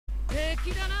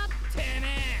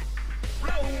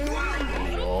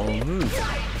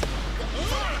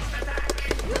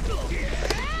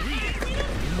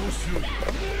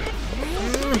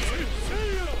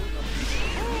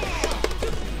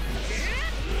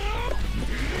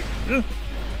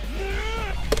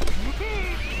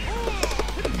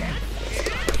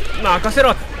任せろ。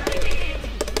あ、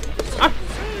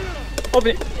危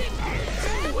ね。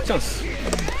チャンス。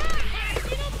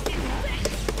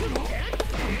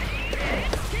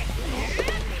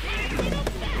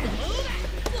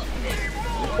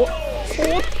お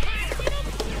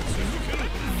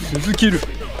続ける。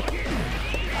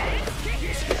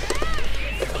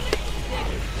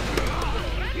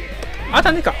あ、ダ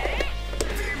メか。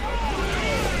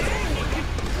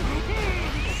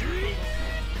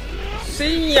せ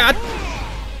いや。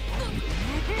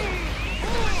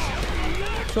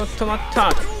ちょっと待っ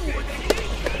た。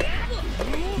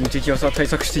無敵技は対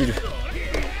策している。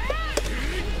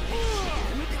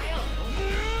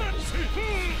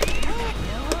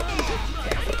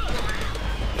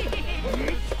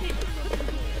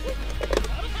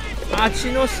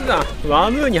蜂の巣だ。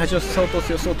ワムーに蜂の巣を落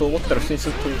とそうと思ったら普通にス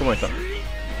ッと飛び込まれた。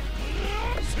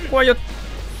怖いよ。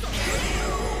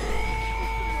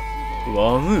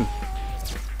ワムー。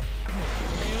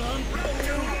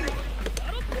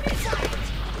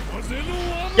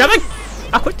やばい。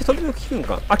あ、これって飛び道具効くの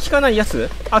か。あ、効かないやつ。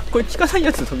あ、これ効かない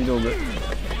やつ、飛び道具。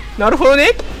なるほど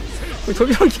ね。これ飛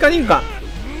び道具効かねえんか。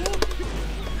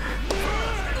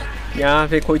やー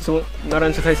べえ、こいつもナラ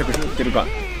ンチャ対策してってるか。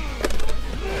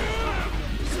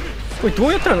これど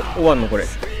うやったら終わんのこれ。わ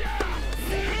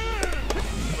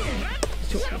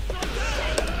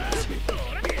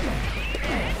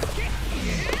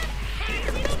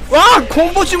あ、コ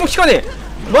ンボ中も効かね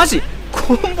え。マジ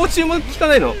コンボ中も効か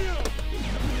ないの。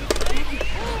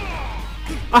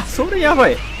あ、それやば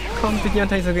い。完璧な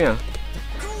対策やん。コ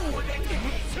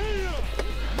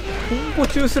ンボ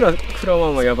中すら食らわ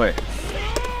んはやばい。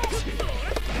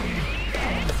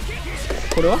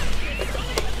これは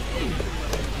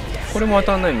これも当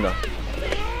たんないんだ。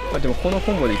あ、でもこの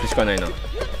コンボでいくしかないな。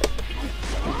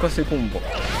浮かせコンボ。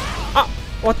あ、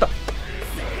終わった。ち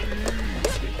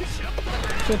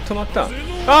ょっと待った。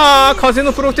あー、風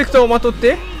のプロテクターをまとっ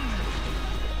て。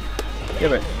や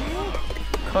ばい。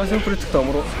風のプロテクターお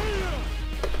もろ。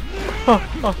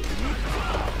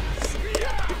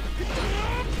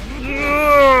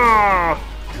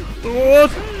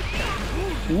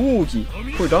奥義。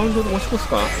これラウンドで持ち越す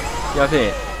か。やべ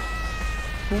え。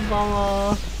こんばん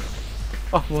は。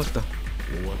あ、終わった。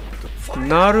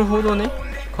なるほどね。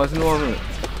風のワム。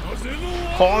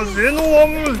風のワ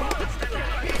ム。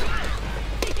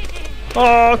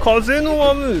あー、風の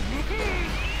ワム。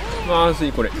まず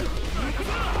いこれ。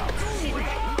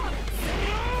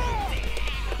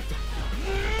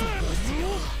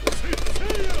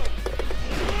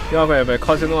やばいやばい、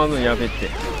風のワムやべって。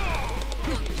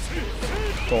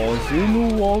風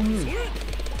のワム。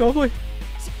やばい。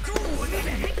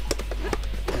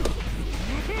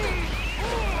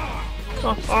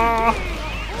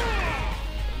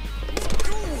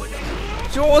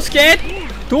ジョースケ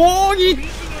どうぎっ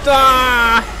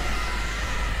たー。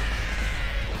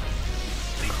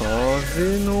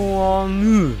風のワ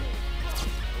ム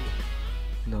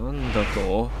なんだ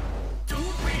と。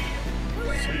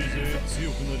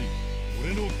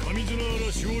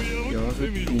やべ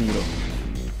っていいんだ。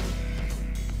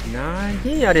投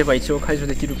げやれば一応解除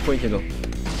できるっぽいけど、そ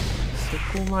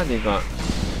こまでが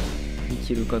い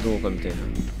けるかどうかみたいな。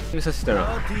見させた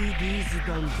ら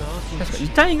確か遺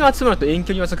体が集まると遠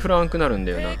距離技食らわんくなるん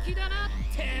だよな。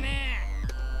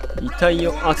遺体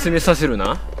を集めさせる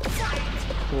な。こ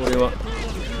れは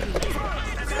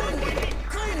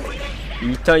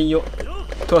遺体を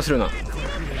取らせるな。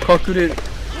隠れる。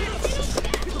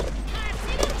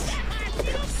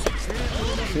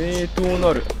正当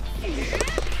なる。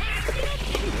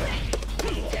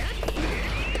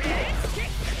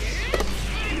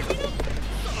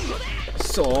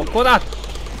そこだ。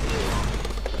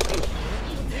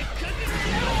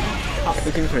あ、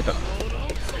受け身取れた。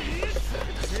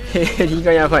ヘリ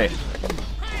がやばい。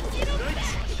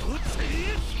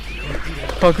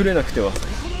隠れなくては。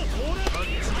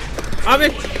あべ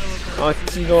っ、あっ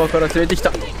ち側から連れてき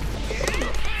た。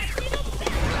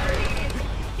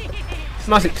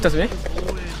まず2つ目、1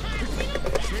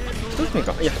つ目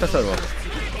か。いや2つあるわ。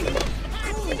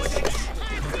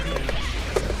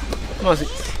まずい。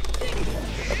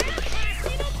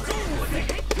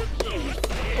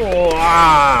お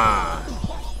わ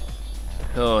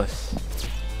ー、よし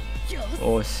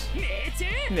よし、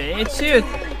命中。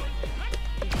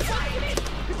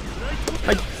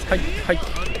はいはいはいはい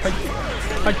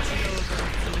はい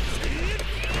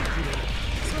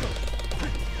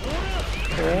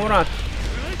ら、こ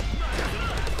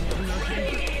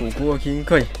こは限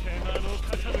界。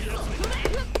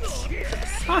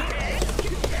あ、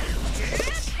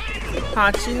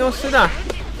蜂の巣だ。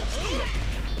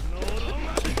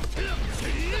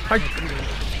はい、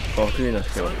隠れな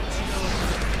くては。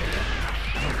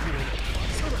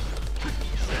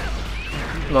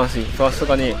まずい、ファースト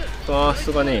がねえ、ファース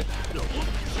トがねえ。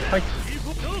はい、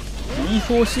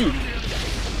 E4C。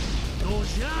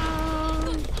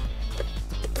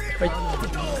 はい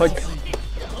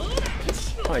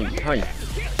はいはいはい。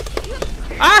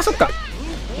ああ、そっか、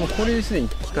もうこれですでに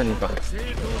効かねえか。なる。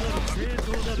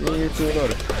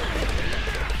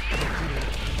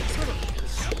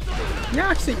い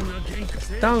やーきつい。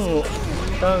ダウンをさ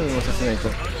せないと。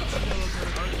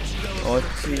あっ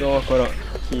ち側から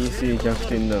形勢逆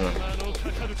転だな。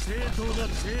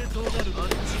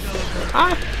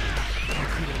あ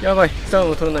ーやばい、ダウ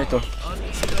ンを取らないと。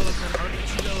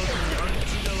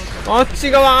あっ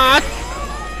ち側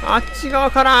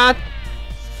から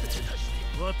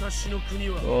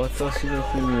私の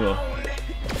国は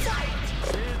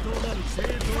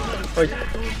はい、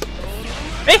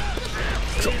えっ、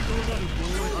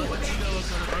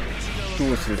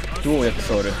どうする、どうやって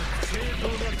触る。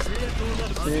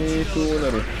正当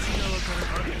なる。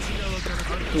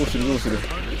どうする。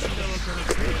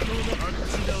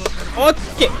オッ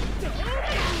ケー。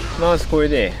まずこれ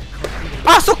で、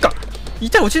あ、そっか、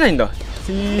板落ちないんだ。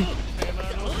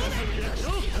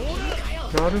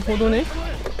なるほどね。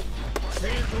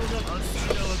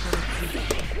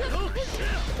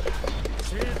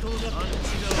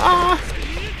ああ、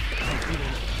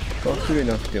隠れ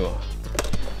なくては。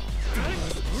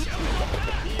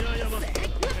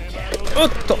おっ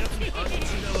と、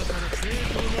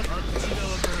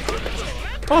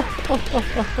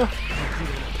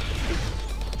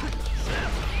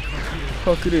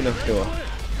隠れなくては。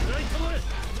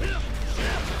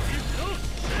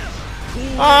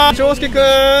ああ、翔介くん、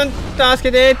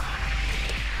助けて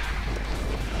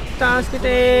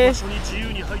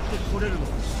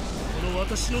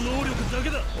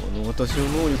私の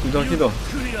能力だけだ。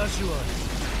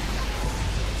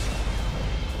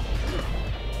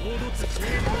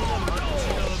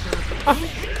あ、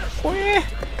怖え。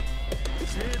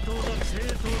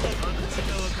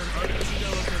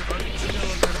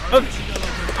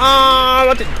あー、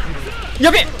待って、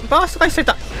やべえ、バースト返され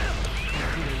た。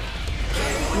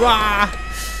うわ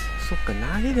ー、そっか、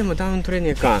投げでもダウン取れね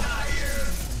えか。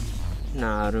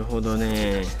なるほど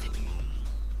ね。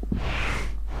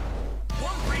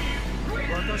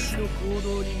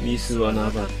ミスは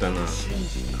なかったな。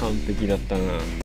完璧だったな。